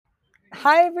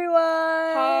Hi everyone.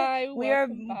 Hi,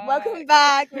 welcome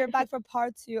back. We're back for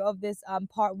part 2 of this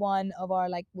part 1 of our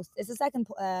it's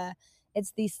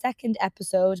the second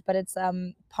episode, but it's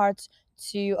part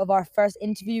 2 of our first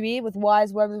interviewee with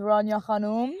Wise Word with Rania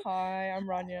Khanum. Hi, I'm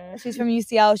Rania. She's from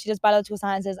UCL. She does biological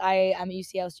sciences. I am a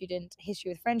UCL student,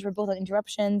 history with French. We're both on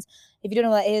interruptions. If you don't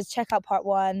know what that is, check out part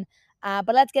 1.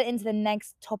 But let's get into the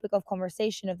next topic of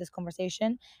conversation of this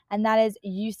conversation, and that is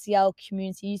UCL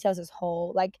community, UCL as a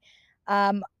whole.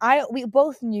 We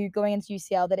both knew going into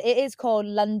UCL that it is called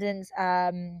London's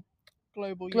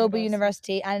global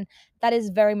university, and that is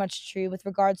very much true with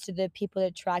regards to the people it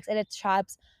attracts. It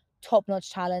attracts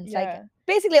top-notch talents, like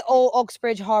basically all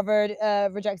Oxbridge, Harvard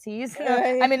rejectees.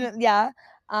 I mean, yeah.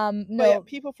 But yeah,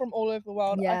 people from all over the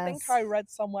world. Yes. I think I read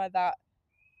somewhere that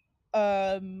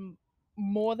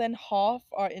more than half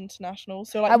are international.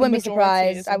 So like I wouldn't be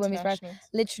majority surprised. I wouldn't be surprised. internationals.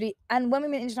 Literally, and when we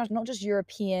mean international, not just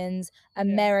Europeans,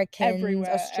 Americans,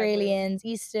 everywhere, Australians,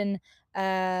 Eastern,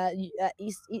 Far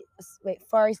East,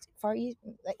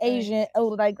 like Asian. Oh,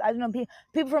 like I don't know,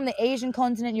 people from the Asian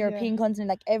continent, European continent,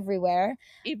 like everywhere.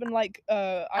 Even like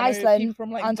I Iceland, know people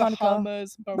from like Antarctica,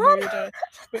 Bahamas, Bermuda.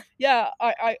 But yeah,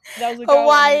 I there was a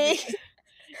Hawaii. girl.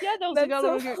 Yeah, there was a girl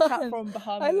in a group chat from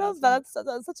Bahamas. I love that.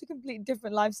 That's such a complete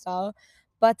different lifestyle.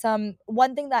 But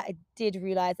one thing that I did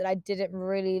realize that I didn't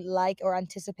really like or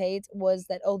anticipate was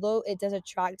that although it does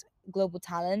attract global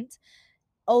talent,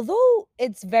 although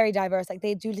it's very diverse, like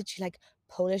they do literally like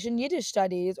Polish and Yiddish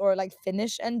studies, or like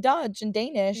Finnish and Dutch and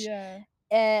Danish. Yeah.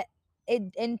 It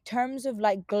in terms of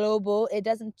like global, it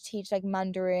doesn't teach like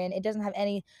Mandarin. It doesn't have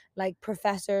any like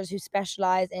professors who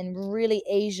specialize in really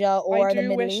Asia or the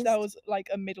Middle East. I do wish there was like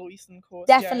a Middle Eastern course.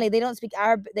 Definitely, they don't speak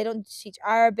Arab. They don't teach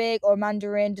Arabic or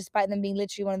Mandarin, despite them being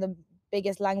literally one of the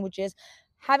biggest languages.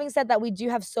 Having said that, we do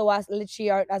have SOAS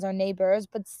literally as our neighbors,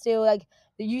 but still, like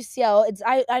the UCL,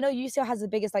 I know UCL has the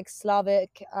biggest like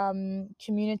Slavic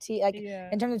community, like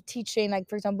in terms of teaching. Like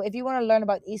for example, if you want to learn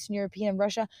about Eastern European and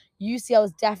Russia, UCL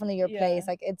is definitely your place.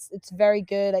 Like it's very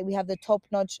good. Like we have the top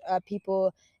notch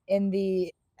people in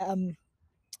the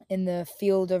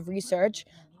field of research.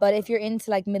 But if you're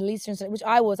into like Middle Eastern stuff, which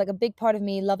I was, like a big part of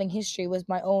me loving history was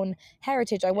my own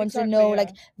heritage. I wanted to know like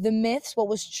the myths, what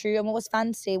was true and what was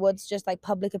fantasy, what's just like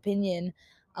public opinion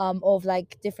of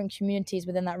like different communities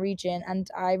within that region. And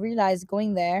I realized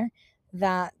going there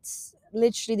that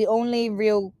literally the only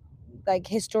real like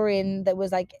historian that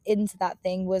was like into that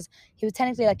thing was, he was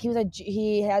technically like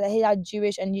he had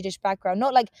Jewish and Yiddish background,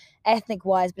 not like ethnic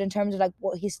wise, but in terms of like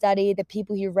what he studied, the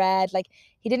people he read. Like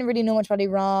he didn't really know much about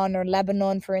Iran or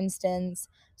Lebanon, for instance.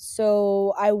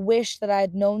 So I wish that I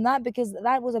had known that, because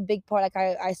that was a big part. Like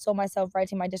I saw myself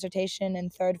writing my dissertation in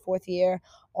third, fourth year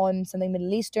on something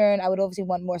Middle Eastern. I would obviously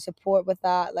want more support with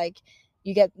that. Like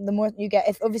the more you get,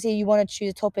 if obviously you want to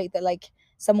choose a topic that like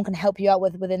someone can help you out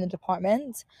within the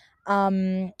department.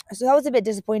 So that was a bit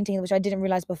disappointing, which I didn't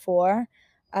realize before.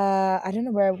 I don't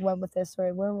know where I went with this.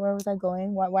 Sorry, where was I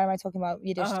going? Why am I talking about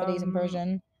Yiddish studies and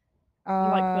Persian?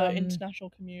 Like the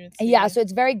international community. Yeah, so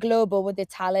it's very global with the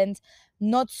talent.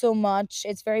 Not so much.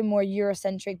 It's very more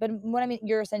Eurocentric. But when I mean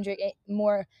Eurocentric,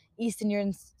 more Eastern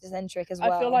Eurocentric as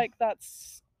well. I feel like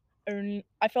that's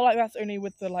only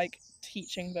with the like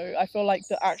teaching though. I feel like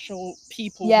the actual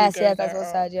people. Yes, that's what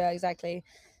I said. Yeah, exactly.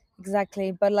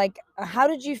 But like, how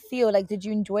did you feel? Like, did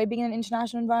you enjoy being in an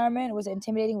international environment? Was it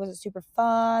intimidating? Was it super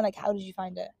fun? Like, how did you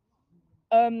find it?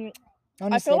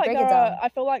 Honestly, I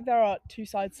feel like there are two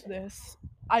sides to this.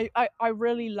 I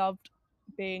really loved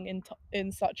being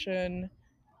in such an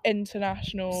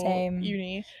international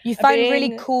uni. You find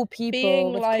really cool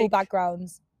people with cool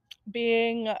backgrounds.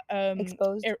 Being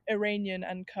exposed. Iranian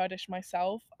and Kurdish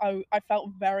myself, I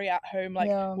felt very at home.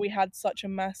 Like we had such a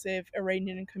massive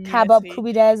Iranian community. Kabab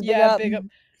Kubides, big up.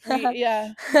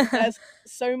 There's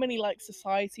so many like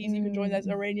societies you can join. There's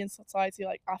Iranian society,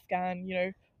 like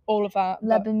Afghan, all of that.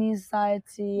 Lebanese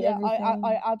society, everything.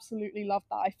 I absolutely love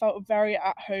that. I felt very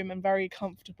at home and very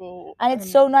comfortable. And it's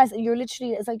so nice.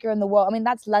 It's like you're in the world. I mean,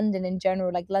 that's London in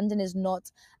general. Like London is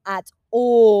not at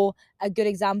all a good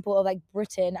example of like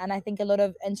Britain. And I think a lot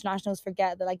of internationals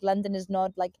forget that like London is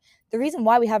not like, the reason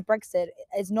why we have Brexit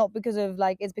is not because of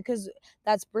like, it's because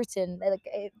that's Britain.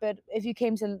 But if you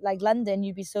came to like London,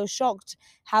 you'd be so shocked.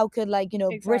 How could like,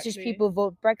 British people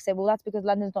vote Brexit? Well, that's because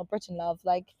London's not Britain, love.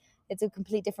 Like, it's a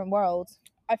complete different world.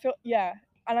 I feel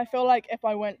like if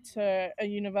I went to a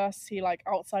university like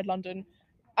outside London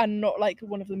and not like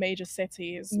one of the major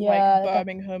cities, like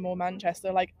Birmingham or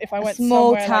Manchester, like if I went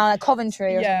small somewhere town, like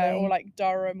Coventry or something, or like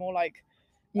Durham or like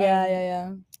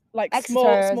like Exeter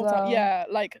as small town, well. yeah,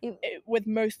 like with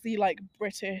mostly like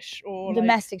British or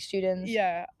Domestic like students.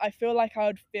 yeah, I feel like I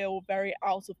would feel very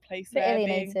out of place Bit there,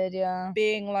 alienated, yeah.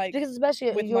 being like Because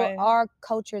especially with my our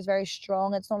culture is very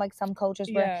strong. It's not like some cultures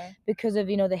where yeah because of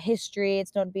the history,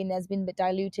 it's not been has been a bit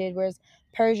diluted. Whereas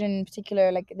Persian in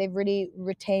particular, like they've really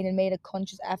retained and made a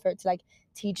conscious effort to like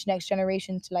teach next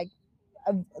generation to like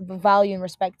value and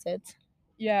respect it.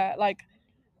 yeah, like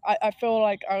I feel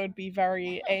like I would be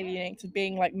very alienated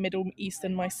being like Middle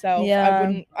Eastern myself.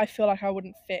 Yeah. I feel like I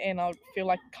wouldn't fit in. I would feel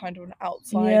like kind of an Yeah,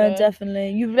 outsider.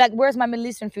 definitely. You like, where's my Middle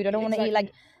Eastern food? I don't want to eat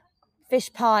like Exactly.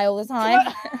 fish pie all the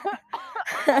time.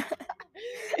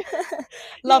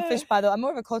 Love Yeah. fish pie though. I'm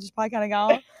more of a cottage pie kind of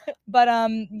gal. But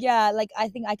yeah, like I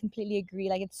think I completely agree.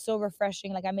 Like it's so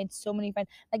refreshing. Like I made so many friends.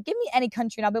 Like give me any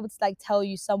country and I'll be able to like tell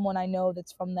you someone I know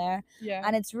that's from there. Yeah.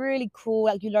 And it's really cool.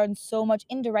 Like you learn so much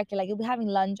indirectly. Like you'll be having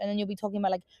lunch and then you'll be talking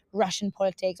about like Russian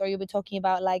politics or you'll be talking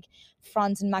about like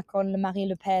France and Macron and Marine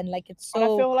Le Pen. Like it's And I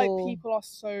so feel like cool. people are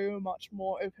so much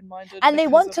more open-minded And they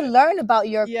want to of it. learn about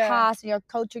your Yeah. past and your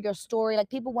culture, your story. Like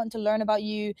people want to learn about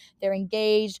you. They're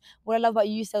engaged. What I love about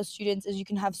UCL students is you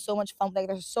can have so much fun. Like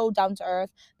they're so down to earth.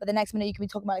 But the next minute you can be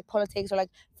talking about like politics or like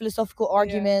philosophical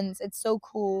arguments. It's so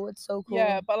cool. It's so cool.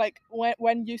 Yeah, but like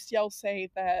when UCL say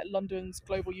they're London's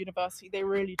global university, they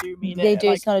really do mean They it. do.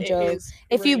 Like It's not a joke.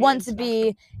 If you really want to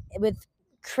be with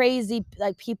crazy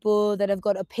like people that have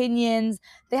got opinions,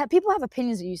 people have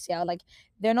opinions at UCL. Like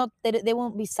they're not. They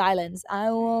won't be silenced.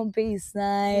 I won't be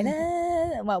silent.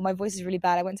 Well, my voice is really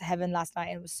bad. I went to Heaven last night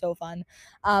and it was so fun.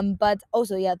 But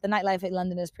also yeah, the nightlife in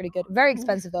London is pretty good. Very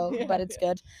expensive though, but it's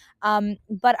good.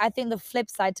 But I think the flip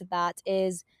side to that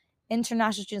is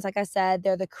international students, like I said,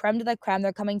 they're the creme de la creme.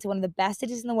 They're coming to one of the best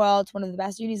cities in the world, to one of the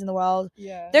best unis in the world.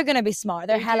 Yeah. They're gonna be smart.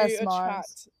 They're hella smart.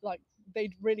 Attract, like they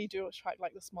really do attract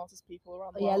like the smartest people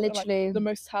around the Yeah, world. literally. Like, the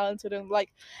most talented and like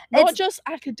not It's just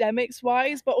academics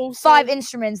wise, but also 5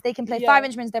 instruments. They can play 5 Yeah.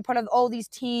 instruments. They're part of all these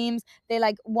teams. They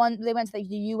went to like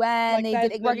the UN. Like they they're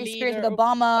did the work experience with leader of-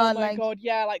 Obama. Oh my like god,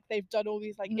 yeah, like they've done all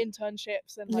these like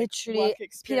internships and like literally work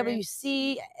experience.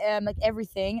 PwC, like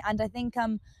everything. And I think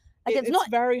like it's It's not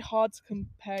very hard to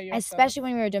compare yourself. especially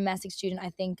when you're a domestic student.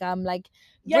 I think like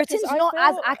Yeah, 'cause Britain's I not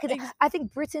as feel academic. I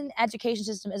think Britain education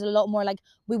system is a lot more like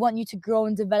we want you to grow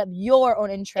and develop your own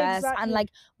interests and Exactly. like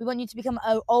we want you to become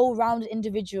an all-rounded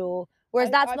individual. Whereas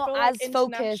that's I not feel as like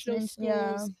focused. international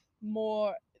Yeah. schools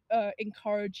more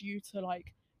encourage you to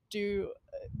like do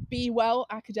be well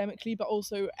academically, but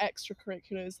also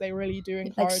extracurriculars. They really do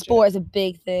encourage Like sport is a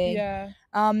big thing. Yeah.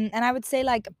 And I would say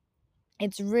like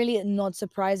it's really not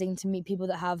surprising to meet people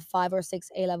that have 5 or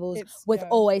 6 A levels with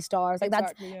all A stars. Like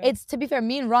Exactly, that's it's to be fair,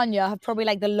 me and Rania have probably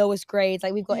like the lowest grades.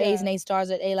 Like we've got A's and A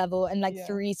stars at A level and like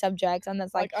 3 subjects, and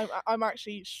that's like I'm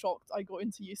actually shocked I got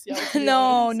into UCL.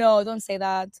 no, don't say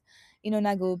that.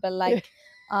 Nagu, but like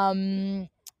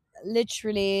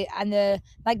literally, and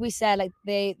like we said, like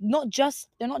they're not just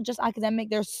academic,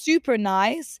 they're super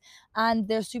nice and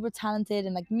they're super talented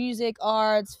in like music,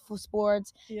 arts, for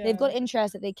sports. They've got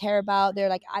interests that they care about. They're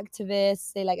like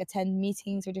activists. They like attend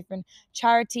meetings for different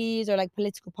charities or like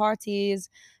political parties.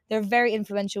 They're very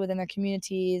influential within their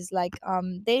communities. Like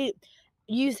they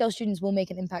UCL students will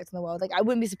make an impact in the world. Like I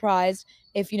wouldn't be surprised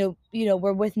if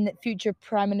we're with future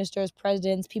prime ministers,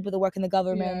 presidents, people that work in the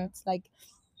government, like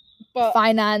but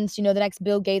finance, the next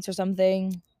Bill Gates or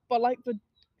something. But like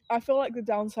I feel like the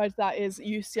downside to that is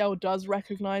UCL does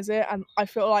recognize it, and I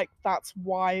feel like that's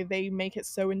why they make it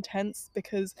so intense,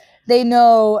 because they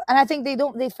know, and I think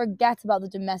they forget about the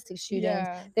domestic students.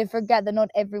 Yeah. They forget that not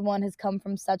everyone has come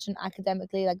from such an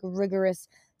academically like rigorous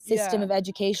system of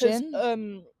education.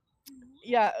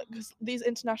 Because these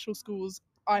international schools,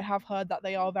 I have heard that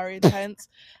they are very intense,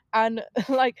 and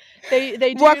like they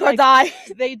do work or die.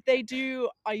 they do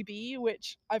IB,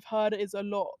 which I've heard is a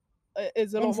lot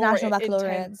International more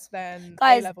baccalaureate intense than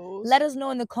guys. A-levels. Let us know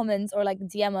in the comments or like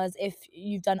DM us if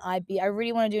you've done IB. I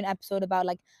really want to do an episode about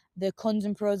like the cons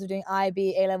and pros of doing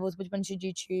IB, A-levels. Which one should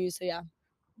you choose? So yeah.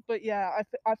 But yeah,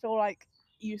 I feel like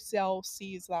UCL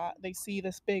sees that. They see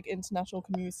this big international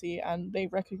community and they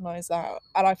recognize that,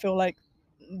 and I feel like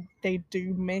they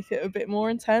do make it a bit more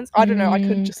intense. I don't know. I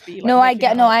could just be like no.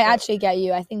 I I actually get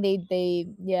you. I think they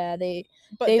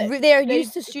are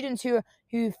used to students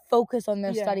who focus on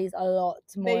their studies a lot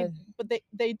more.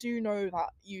 They do know that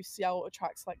UCL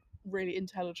attracts like really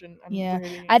intelligent and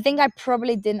really. I think I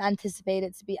probably didn't anticipate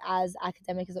it to be as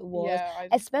academic as it was,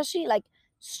 especially like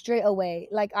straight away.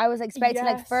 Like I was expecting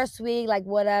like first week, like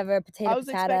whatever, potato. I was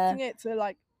expecting it to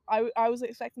like I was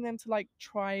expecting them to like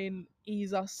try and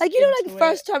ease us Like, into like it.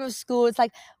 first term of school, it's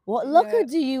like, what locker Yeah.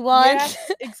 do you want?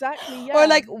 Yes, exactly. Yeah. Or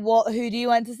like, who do you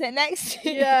want to sit next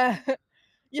to? Yeah.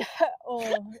 Yeah.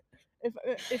 Oh,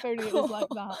 if only it was like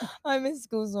that. I miss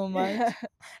school so much. Yeah.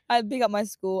 I big up my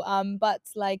school. But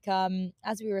like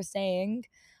as we were saying,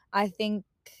 I think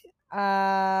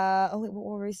oh wait, what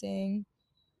were we saying?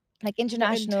 Like The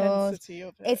internationals, intensity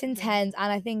of it. it's intense,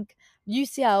 and I think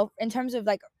UCL in terms of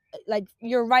like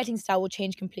your writing style will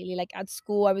change completely. Like at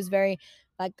school, I was very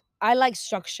like I like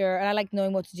structure and I like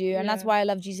knowing what to do, and that's Yeah. why I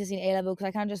love GCSE and A level because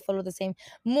I can't just follow the same.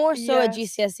 More so at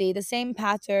Yes. GCSE, the same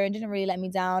pattern didn't really let me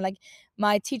down. Like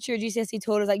my teacher at GCSE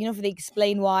told us like for the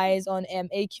explain whys on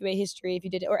AQA history if you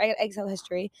did it or Excel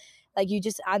history. Like you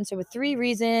just answer with 3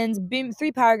 reasons, boom,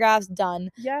 3 paragraphs, done.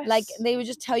 Like Yes. they would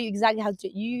just tell you exactly how to.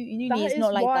 Uni That is is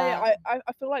not like why that.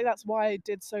 I feel like that's why I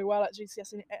did so well at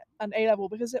GCSE and A level,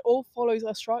 because it all follows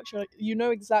a structure. Like, you know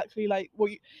exactly like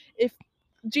if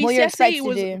What you're GCSE expected to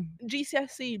was do.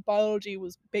 GCSE biology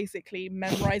was basically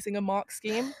memorizing a mark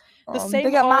scheme. The Big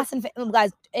same up on maths and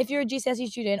guys. If you're a GCSE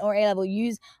student or A level,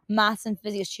 use maths and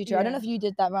physics tutor. I don't know Yeah, if you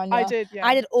did that, I Rania. did, yeah.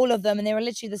 I did all of them, and they were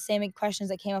literally the same questions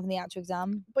that came up in the actual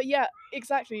exam. But yeah,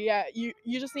 exactly, yeah. You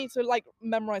just need to like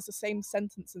memorize the same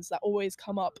sentences that always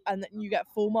come up, and then you get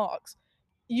full marks.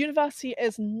 University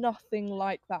is nothing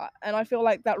like that, and I feel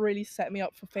like that really set me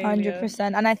up for failure.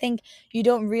 100%. And I think you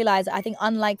don't realize, I think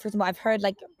unlike, for example, I've heard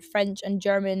like French and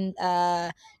German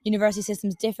university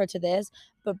systems differ to this,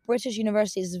 but British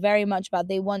universities is very much about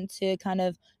they want to kind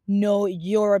of know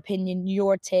your opinion,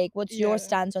 your take, what's your Yeah.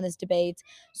 stance on this debate.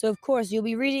 So of course you'll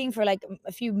be reading for like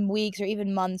a few weeks or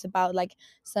even months about like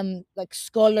some like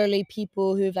scholarly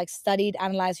people who've like studied,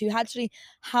 analyzed, who actually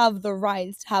have the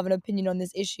rights to have an opinion on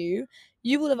this issue.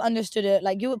 You will have understood it,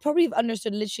 like you would probably have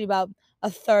understood literally about a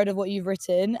third of what you've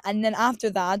written, and then after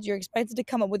that you're expected to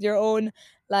come up with your own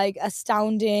like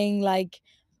astounding like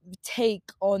take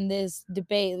on this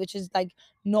debate, which is like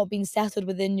not being settled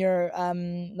within your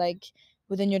like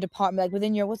within your department, like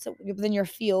within your within your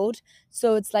field.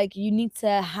 So it's like you need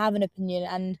to have an opinion,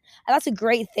 and that's a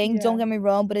great thing, don't Yeah. get me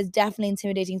wrong, but it's definitely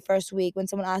intimidating first week when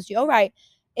someone asks you, all right,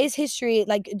 is history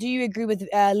like, do you agree with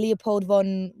Leopold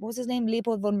von, what's his name,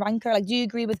 Leopold von Ranker, like do you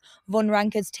agree with von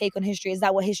Ranker's take on history? Is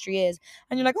that what history is?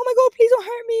 And you're like, oh my god, please don't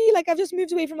hurt me, like I've just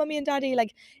moved away from mommy and daddy.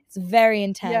 Like it's very Yeah,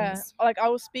 intense. like I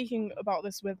was speaking about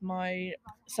this with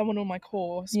someone on my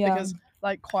course, Yeah. because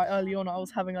like quite early on I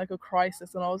was having like a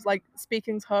crisis, and I was like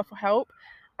speaking to her for help,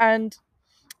 and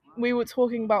we were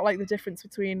talking about like the difference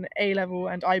between A level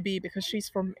and IB, because she's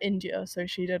from India, so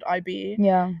she did IB,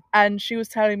 Yeah. and she was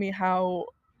telling me how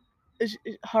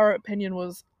her opinion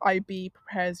was IB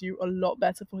prepares you a lot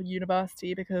better for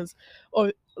university, because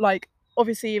like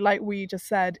obviously like we just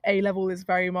said, A level is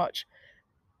very much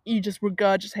you just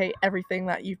regurgitate everything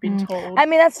that you've been told. I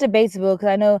mean, that's debatable because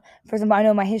I know, for example, I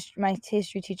know my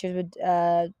history teachers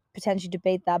would potentially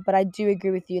debate that, but I do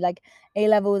agree with you. Like A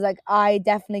levels, like I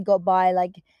definitely got by.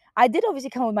 Like I did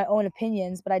obviously come with my own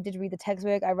opinions, but I did read the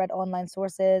textbook. I read online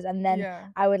sources, and then Yeah.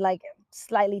 I would like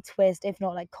slightly twist, if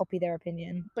not like copy their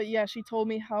opinion. But yeah, she told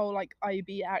me how like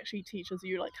IB actually teaches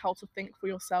you like how to think for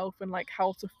yourself, and like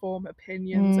how to form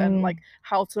opinions, and like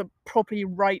how to properly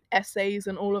write essays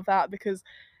and all of that, because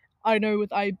I know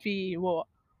with IB, well,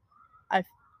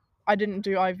 I didn't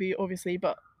do IB obviously,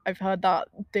 but I've heard that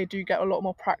they do get a lot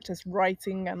more practice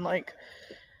writing, and like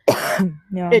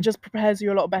Yeah. it just prepares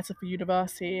you a lot better for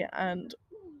university. And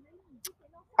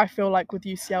I feel like with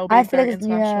UCL being very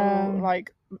international,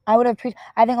 like I would have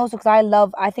I think also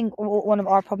because I think one of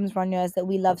our problems, Rania, is that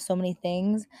we love so many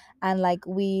things. And like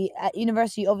we, at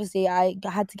university, obviously, had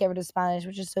to get rid of Spanish,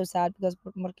 which is so sad because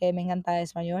porque me encanta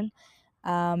español.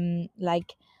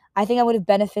 Like, I think I would have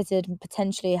benefited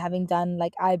potentially having done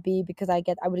like IB because I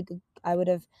would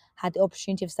have had the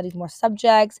opportunity of studying more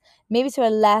subjects, maybe to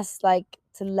less I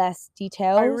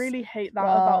details. really hate that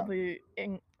But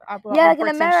about yeah, the like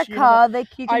in British university. America,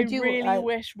 you I can do really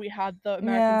wish we had the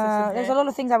American system yeah. There's here, a lot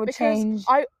of things I would because change.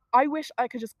 I wish I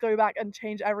could just go back and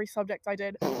change every subject I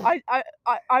did. I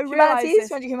realized Humanities?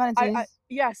 this. Want to do humanities?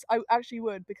 Yes, I actually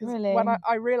would, because when Really?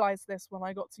 I realized this when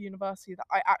I got to university, that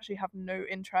I actually have no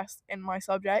interest in my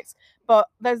subjects, but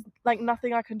there's like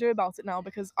nothing I can do about it now,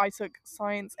 because I took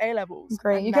science A levels.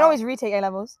 Great. And You can now always retake A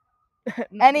levels.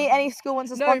 Any school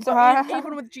wants to no, sponsor but her.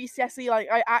 even with GCSE, like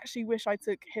I actually wish I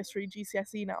took history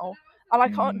GCSE now, and I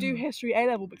can't do history A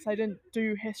level because I didn't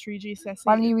do history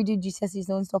Why don't GCSE. you redo GCSEs?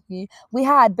 No one's stopping you. We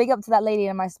had big up to that lady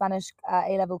in my Spanish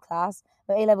A level class,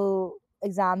 A level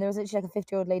exam. There was literally like a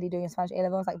 50-year-old lady doing a Spanish A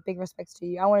level. I was like, big respects to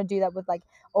you. I want to do that with like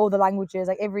all the languages.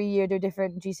 Like every year do a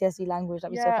different GCSE language.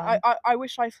 That'd be so fun. I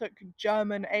wish I took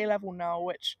German A level now,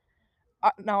 which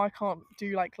now I can't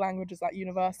do like languages at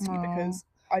university because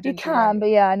I You didn't do can, any. but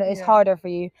yeah, I know it's harder for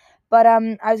you. But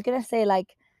I was gonna say,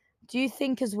 like, do you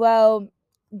think as well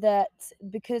that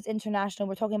because it's international,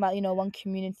 we're talking about, one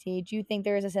community, do you think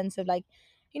there is a sense of like,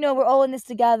 we're all in this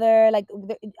together? Like,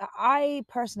 I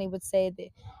personally would say that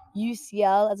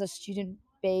UCL as a student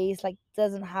base like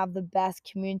doesn't have the best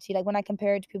community. Like when I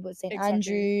compare it to people at St. Exactly.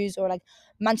 Andrews or like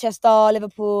Manchester,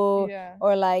 Liverpool, Yeah.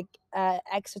 or like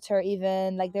Exeter,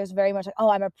 even like there's very much like, oh,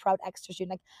 I'm a proud Exeter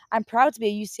student. Like I'm proud to be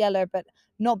a UCLer, but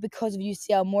not because of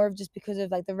UCL, more of just because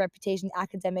of like the reputation,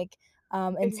 academic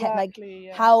intent, like Exactly.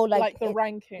 Yeah. how like the it,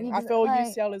 ranking. I feel like,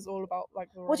 UCL is all about like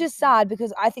the which ranking. is sad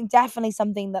because I think definitely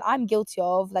something that I'm guilty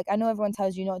of. Like I know everyone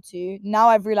tells you not to. Now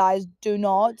I've realized do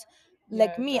not.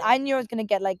 Like Yeah, me, don't. I knew I was gonna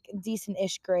get like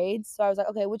decent-ish grades. So I was like,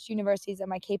 okay, which universities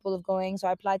am I capable of going? So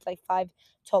I applied to like 5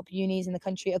 top unis in the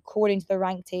country according to the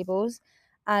rank tables.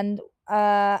 And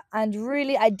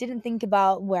really I didn't think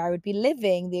about where I would be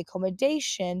living, the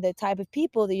accommodation, the type of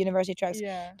people the university attracts.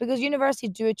 Yeah. Because universities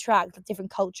do attract like,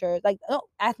 different cultures, like not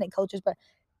ethnic cultures, but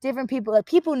different people. Like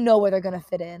people know where they're gonna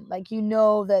fit in. Like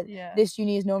that Yeah. this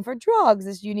uni is known for drugs,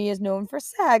 this uni is known for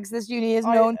sex, this uni is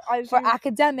I known for do.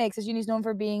 academics, this uni is known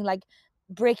for being like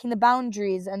breaking the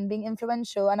boundaries and being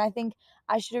influential. And I think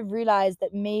I should have realized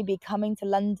that maybe coming to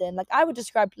London, like I would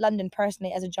describe London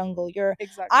personally as a jungle. You're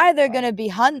Exactly. either gonna be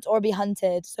hunt or be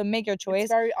hunted. So make your It's choice.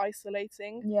 very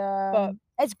isolating. Yeah. But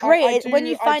It's I great. When do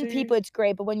you find people, it's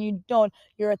great. But when you don't,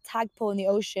 you're a tadpole in the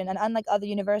ocean. And unlike other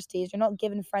universities, you're not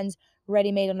given friends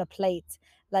ready made on a plate.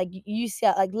 Like you see,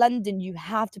 like London, you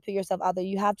have to put yourself out there.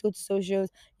 You have to go to socials.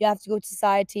 You have to go to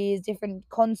societies, different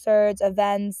concerts,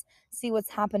 events, see what's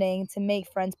happening to make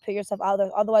friends. Put yourself out there.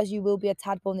 Otherwise, you will be a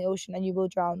tadpole in the ocean and you will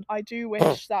drown. I do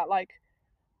wish that like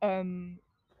Someone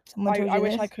told I you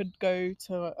wish I this. could go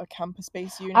to a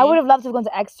campus-based uni. I would have loved to have gone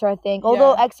to Exeter, I think.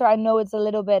 Although Yeah. Exeter, I know it's a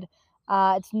little bit,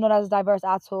 it's not as diverse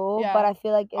at all. But Yeah. I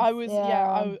feel like I it's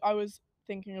was I was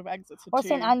thinking of Exeter Or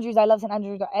St too. Andrews. I love St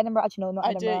Andrews or Edinburgh. Actually, no, not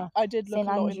Edinburgh. I did look St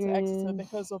a lot into Exeter Andrews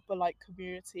because of the like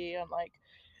community and like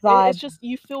it's vibe. just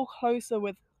you feel closer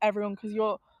with everyone because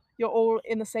you're all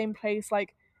in the same place.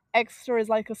 Like Exeter is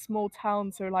like a small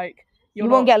town, so like You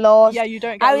won't get lost. you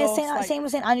don't I get was lost. Like same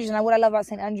with St Andrews, and what I love about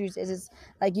St Andrews is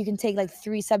like you can take like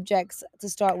 3 subjects to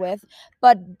start with.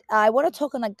 But I want to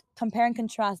talk on like compare and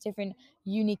contrast different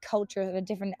unique cultures and a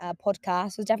different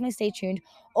podcast. So definitely stay tuned.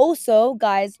 Also,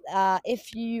 guys,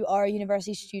 if you are a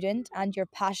university student and you're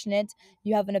passionate,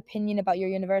 you have an opinion about your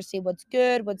university, what's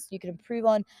good, what's you can improve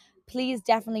on. Please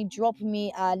definitely drop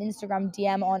me an Instagram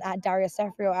DM on at Daria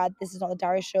Sefri or at This Is Not the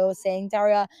Daria Show, saying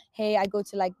Daria, hey, I go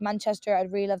to like Manchester.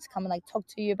 I'd really love to come and like talk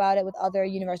to you about it with other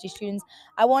university students.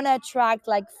 I want to attract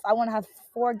I want to have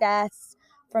 4 guests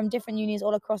from different unis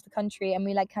all across the country, and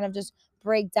we like kind of just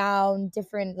break down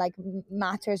different like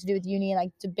matters to do with uni and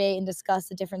like debate and discuss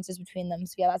the differences between them.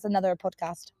 So yeah, that's another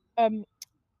podcast.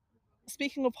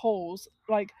 speaking of halls,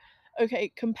 like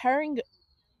okay, comparing.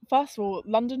 First of all,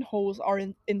 London halls are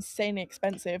insanely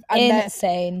expensive, and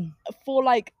Insane. for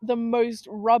like the most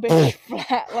rubbish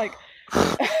flat, like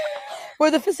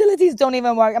where the facilities don't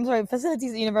even work. I'm sorry,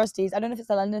 facilities at universities. I don't know if it's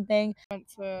a London thing. went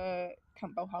to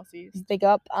Campbell House East. Big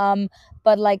up.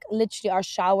 But like literally our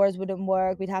showers wouldn't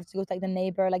work. We'd have to go to like the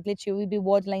neighbor. Like literally we'd be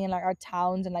waddling in like our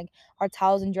towns and like our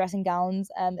towels and dressing gowns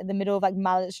in the middle of like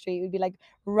Mallet Street. We'd be like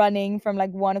running from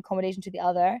like one accommodation to the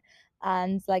other.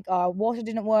 And like our water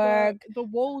didn't work. The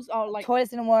walls are like toilets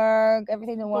didn't work,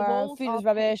 everything didn't work, food was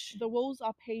rubbish. The walls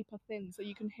are paper thin, so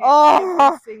you can hear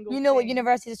every single you know what thing.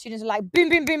 university students are like, boom,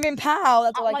 boom, boom, boom, pow.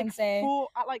 That's all I can say.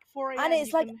 At like 4 a.m. And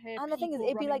it's like, and the thing is,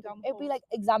 it'd be like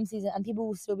exam season, and people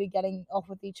will still be getting off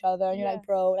with each other, and you're like,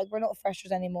 bro, like we're not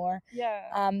freshers anymore.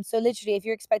 Yeah. So literally, if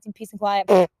you're expecting peace and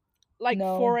quiet, like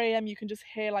no. 4 a.m. you can just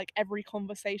hear like every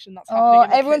conversation that's happening in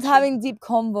the everyone's kitchen. having deep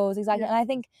convos, exactly. And I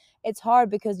think it's hard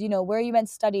because where you meant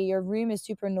to study, your room is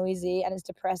super noisy and it's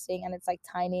depressing and it's like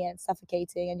tiny and it's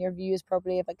suffocating, and your view is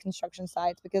probably of like construction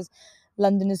sites because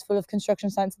London is full of construction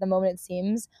sites at the moment, it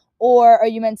seems. Or are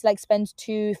you meant to like spend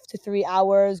 2 to 3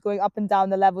 hours going up and down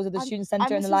the levels of the student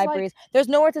center and the libraries? There's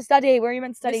nowhere to study. Where are you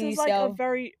meant to study? This is like a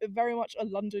very much a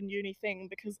London uni thing,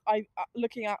 because I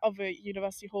looking at other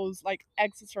university halls like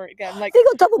Exeter again, like they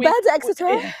got double beds at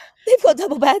Exeter. They've got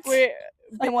double beds.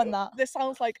 I want that. This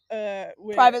sounds like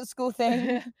private school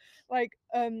thing. like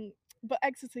but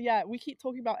Exeter, yeah, we keep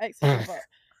talking about Exeter, but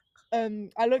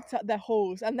I looked at their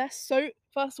halls and they're so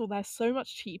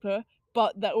much cheaper.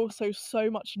 but they're also so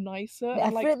much nicer I and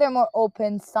feel like like they're more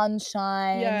open, sun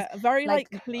shines, yeah, very like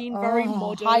like clean, very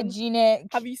modern. hygienic.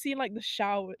 Have you seen like the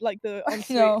shower, like the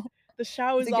ensuite? No, The is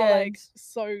showers it are good? like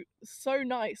so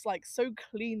nice, like so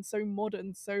clean, so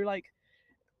modern, so like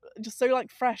just so like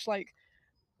fresh, like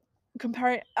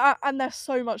comparing and they're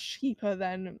so much cheaper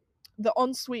than the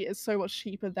ensuite is so much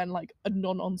cheaper than like a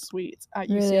non-ensuite at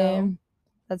UCL. Really?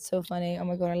 That's so funny. Oh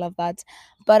my god, I love that.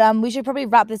 But we should probably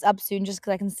wrap this up soon just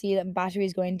because I can see that battery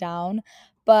is going down.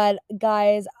 But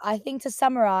guys, I think to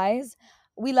summarize,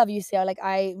 we love UCL. Like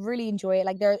I really enjoy it.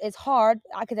 Like it's hard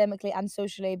academically and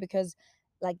socially because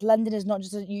like London is not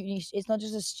just a it's not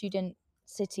just a student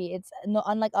city. It's not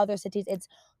unlike other cities. It's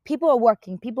people are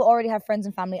working. People already have friends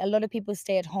and family. A lot of people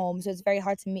stay at home, so it's very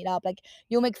hard to meet up. Like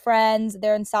you'll make friends.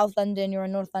 They're in South London. You're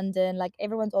in North London. Like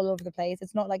everyone's all over the place.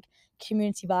 It's not like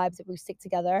community vibes that we stick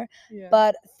together. Yeah.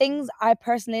 But things I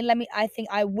personally I think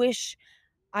I wish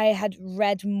I had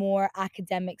read more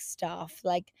academic stuff.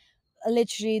 Like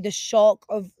literally the shock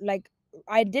of like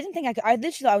I didn't think I could. I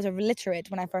literally thought I was illiterate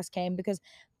when I first came because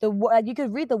like, you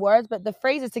could read the words, but the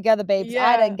phrases together, babes. I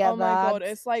Yeah, didn't oh get my that. god,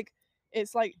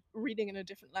 it's like reading in a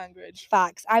different language.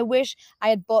 Facts. I wish I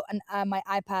had bought my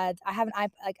iPad. I have an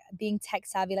iPad, like being tech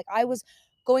savvy. Like I was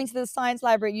going to the science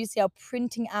library at UCL,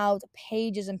 printing out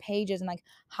pages and pages and like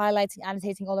highlighting,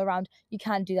 annotating all around. You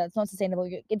can't do that. It's not sustainable.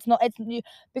 It's not. It's you,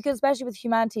 because especially with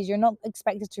humanities, you're not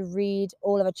expected to read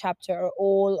all of a chapter or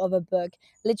all of a book.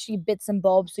 Literally bits and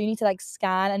bobs. So you need to like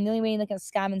scan, and the only way you can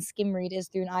scan and skim read is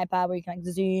through an iPad where you can like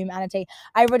zoom, annotate.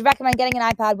 I would recommend getting an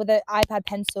iPad with an iPad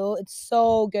pencil. It's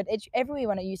so good. It's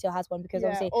everyone at UCL has one because Yeah,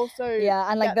 obviously, also yeah,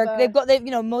 and like get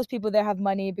they've most people there have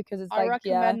money because it's I like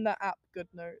yeah. recommend the app Good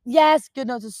Notes. Yes, Good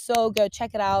Notes is so good.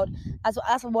 Check it out. That's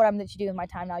what I'm literally doing with my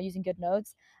time now, using Good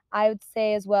Notes. I would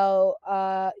say as well,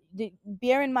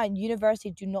 bear in mind,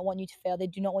 university do not want you to fail. They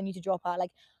do not want you to drop out.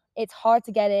 Like it's hard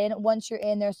to get in. Once you're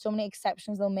in, there's so many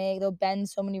exceptions they'll make. They'll bend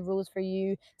so many rules for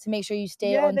you to make sure you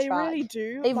stay Yeah, on they track. really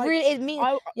do. They Like really it mean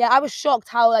I yeah, I was shocked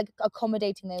how like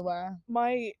accommodating they were.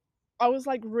 I was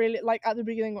like really like at the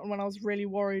beginning when I was really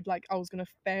worried like I was gonna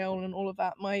fail and all of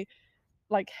that. My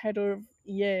like head of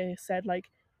year said like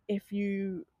if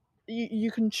you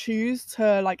can choose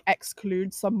to like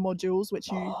exclude some modules which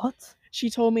you What? she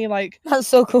told me like That's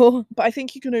so cool. but I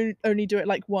think you can only do it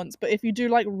like once, but if you do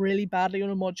like really badly on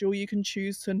a module you can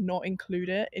choose to not include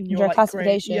it in your Your like grade.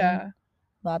 classification. Yeah.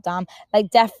 Well, damn. Like,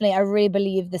 definitely, I really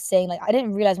believe the saying. Like, I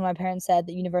didn't realize when my parents said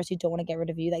that university don't want to get rid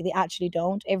of you. Like, they actually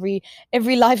don't. Every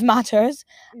life matters,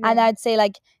 and Yeah. I'd say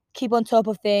like keep on top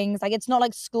of things. Like, it's not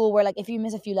like school where like if you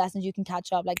miss a few lessons, you can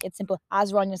catch up. Like, it's simple.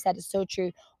 As Rania said, it's so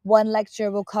true. One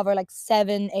lecture will cover like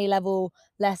 7 A-level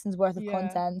lessons worth of Yeah.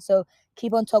 content. So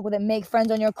keep on top with it. Make friends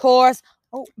on your course.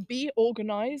 Oh, Be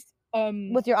organized.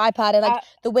 with your iPad and like At,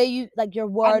 the way you like your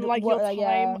and word, like your time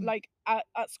yeah. like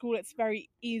at school it's very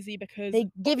easy because They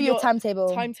give you a your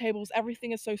timetable. timetables,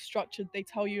 everything is so structured. They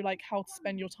tell you like how to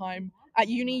spend your time. At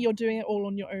uni you're doing it all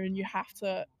on your own. You have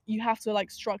to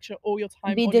like structure all your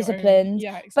time Be on your own. disciplined,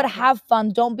 Yeah, but exactly. have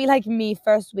fun. Don't be like me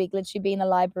first week, literally being in a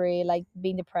library, like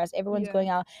being depressed. Everyone's Yeah. going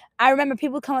out. I remember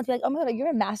people come up to me like, "Oh my god, you're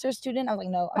a master's student." I was like,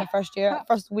 "No, I'm a first year,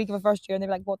 first week of a first year," and they're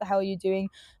like, "What the hell are you doing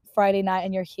Friday night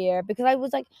and you're here?" Because I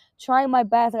was like trying my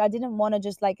best. Like I didn't want to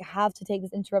just like have to take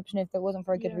this interruption if it wasn't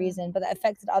for a good Yeah. reason, but that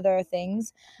affected other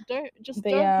things. But Don't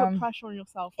yeah, put pressure on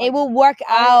yourself. it Like will work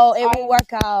I out. It will I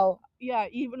work out. yeah,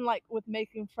 even like with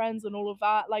making friends and all of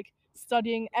that, like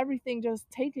studying everything, just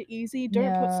take it easy.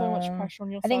 Don't put so much Yeah. pressure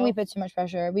on I think we yourself. put too much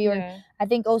pressure. Yeah. I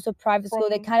think also private school,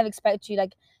 they From kind of expect you,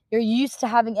 like, you're used to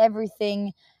having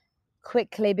everything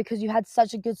quickly because you had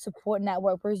such a good support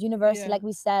network. Whereas university, yeah. like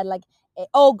we said, like,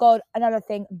 oh God, another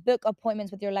thing, book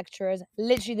appointments with your lecturers.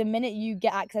 Literally, the minute you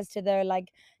get access to their, like,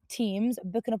 teams,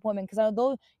 book an appointment. Because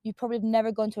although you probably have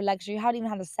never gone to a lecture, you haven't even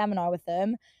had a seminar with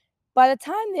them, by the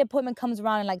time the appointment comes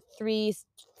around in like 3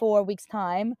 4 weeks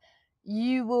time,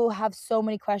 you will have so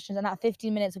many questions and that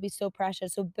 15 minutes will be so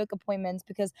precious. So book appointments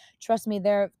because trust me,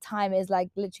 their time is like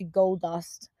literally gold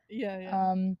dust. Yeah,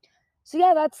 yeah. So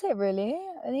yeah, that's it really.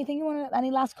 Anything you want to, any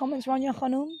last comments, Rania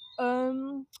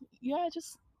Khanum? Yeah,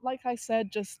 just like I said,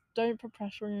 just don't put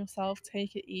pressure on yourself.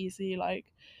 Take it easy, like,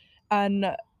 and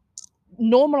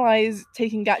normalize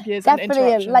taking gap years and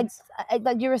Definitely, interruptions.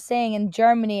 like you were saying, in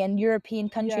Germany and European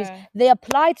countries, Yeah, they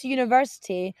apply to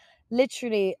university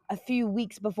literally a few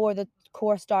weeks before the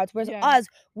course starts. Whereas yeah, us,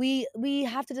 we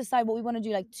have to decide what we want to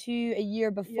do like 2 a year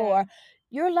yeah. before.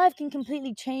 your life can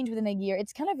completely change within a year.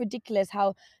 It's kind of ridiculous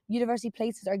how university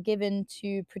places are given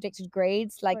to predicted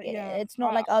grades. Like it's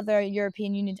not like other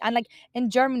European unions. And like in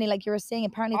Germany, like you were saying,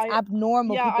 apparently it's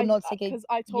abnormal people not take a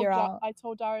year out. I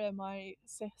told Daria my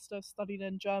sister studied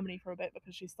in Germany for a bit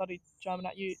because she studied German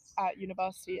at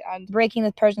university, and breaking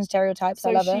the Persian stereotypes. So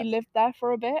I love she it. lived there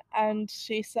for a bit, and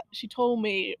she told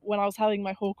me when I was having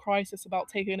my whole crisis about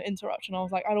taking an interruption, I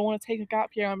was like, I don't want to take a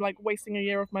gap year. I'm like wasting a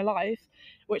year of my life,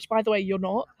 which by the way, you're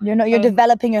not. You're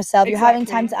developing yourself. Exactly. You're having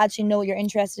time to actually know what you're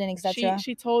interested in, etc.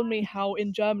 She told me how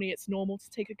in Germany it's normal to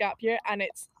take a gap year, and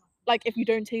it's like if you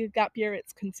don't take a gap year,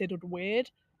 it's considered weird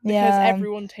because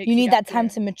everyone takes. You need that time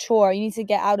to mature. You need to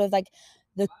get out of like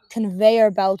the conveyor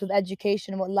belt of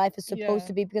education and what life is supposed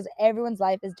to be, because everyone's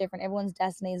life is different, everyone's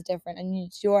destiny is different, and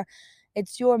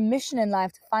it's your mission in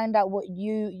life to find out what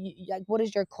you like, what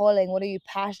is your calling, what are you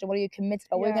passionate, what are you committed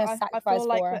about, what are you going to sacrifice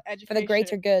for the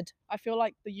greater good. I feel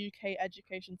like the UK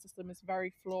education system is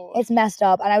very flawed. It's messed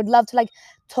up, and I would love to like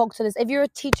talk to this. If you're a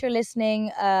teacher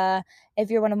listening, if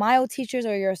you're one of my old teachers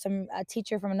or you're a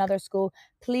teacher from another school,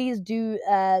 please do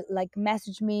like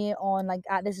message me on like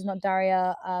at This Is Not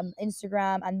Daria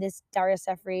Instagram, and this Daria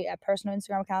Sefri personal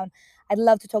Instagram account. I'd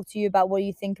love to talk to you about what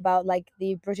you think about like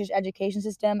the British education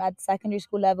system at secondary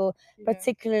school level,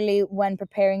 particularly when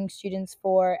preparing students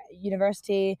for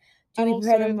university. Do we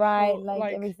prepare them right?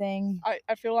 Like everything.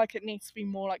 I feel like it needs to be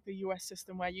more like the US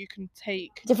system where you can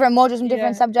take different modules from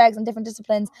different subjects and different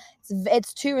disciplines.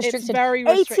 It's too restricted. It's very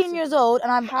restricted. 18 years old,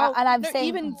 and I'm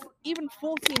saying even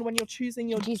 14 when you're choosing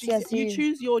your GCSEs. You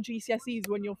choose your GCSEs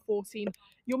when you're 14.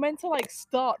 You're meant to like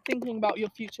start thinking about your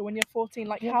future when you're 14.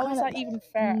 Like how is that even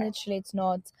fair? Literally, it's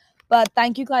not. But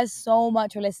thank you guys so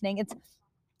much for listening.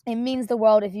 It means the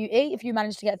world if you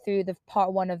manage to get through the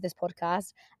part 1 of this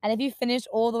podcast, and if you finish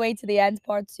all the way to the end,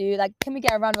 part 2. Like, can we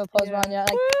get a round of applause, Rania?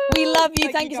 Like, we love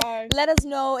you. Thank you. Let us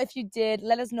know if you did.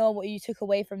 Let us know what you took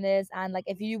away from this, and like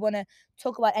if you want to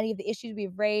talk about any of the issues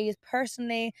we've raised.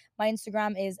 Personally, my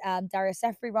Instagram is Daria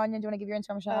Sefri. Rania, do you want to give your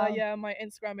Instagram shout out? Yeah, my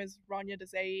Instagram is Rania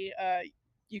Desai.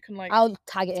 You can like I'll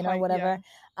tag it in or whatever.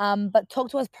 But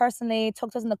talk to us personally,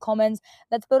 talk to us in the comments.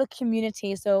 Let's build a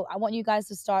community. So I want you guys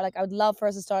to start, like I would love for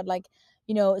us to start, like,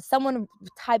 you know, someone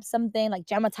type something, like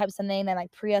Gemma type something, then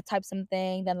like Priya type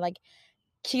something, then like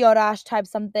Kiorash type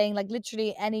something, like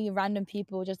literally any random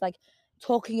people just like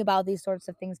talking about these sorts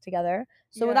of things together.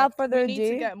 So without further ado, we need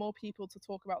to get more people to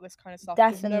talk about this kind of stuff.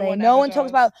 Definitely. No one talks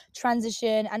about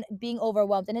transition and being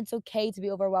overwhelmed, and it's okay to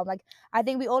be overwhelmed. Like I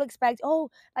think we all expect,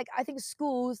 like I think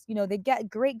schools, you know, they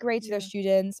get great grades to their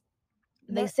students.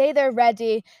 They say they're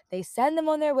ready, they send them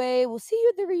on their way. We'll see you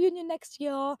at the reunion next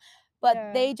year.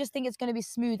 But they just think it's going to be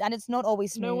smooth, and it's not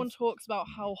always smooth. No one talks about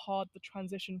how hard the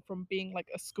transition from being like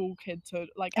a school kid to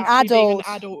like an actually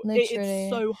adult, being an adult.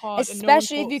 It's so hard,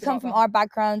 especially if you come from our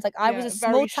backgrounds. Like I was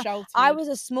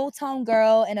a small town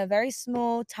girl in a very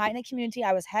small, tight-knit community.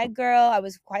 I was head girl. I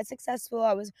was quite successful.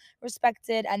 I was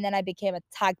respected, and then I became a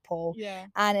tadpole.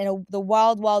 And in the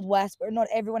wild, wild west, where not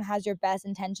everyone has your best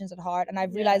intentions at heart. And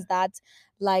I've realized that,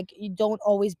 like, you don't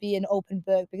always be an open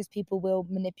book because people will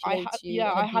manipulate you.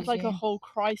 I had like a whole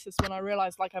crisis when I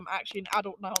realized like I'm actually an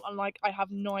adult now, and like I have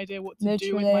no idea what to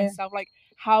do with myself. Like,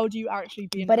 how do you actually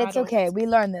be an adult? But it's okay. We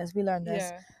learn this.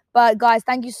 But guys,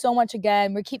 thank you so much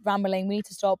again. We keep rambling. We need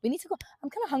to stop. We need to go. I'm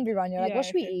kind of hungry, Rania. Like, what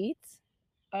should we eat?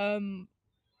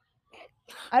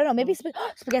 I don't know, maybe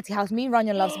Spaghetti House. Me and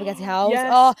Rania love Spaghetti House.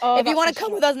 Yes. If you want to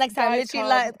come with us next time, literally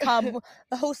like come.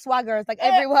 The whole swaggers, like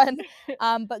everyone.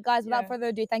 But guys, without further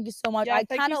ado, thank you so much. I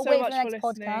cannot wait for the next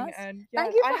podcast. And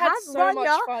thank you for having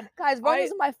Rania. Guys,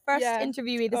 Rania's my first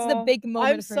interviewee. This is a big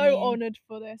moment for me. I'm so honoured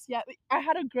for this. Yeah, I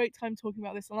had a great time talking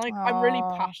about this, and like I'm really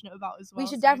passionate about it as well. We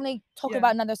should definitely talk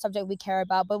about another subject we care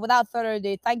about. But without further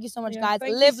ado, thank you so much, guys.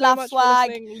 Live, laugh,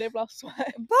 swag. Live, laugh,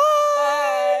 swag.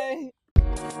 Bye.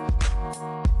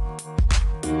 Bye.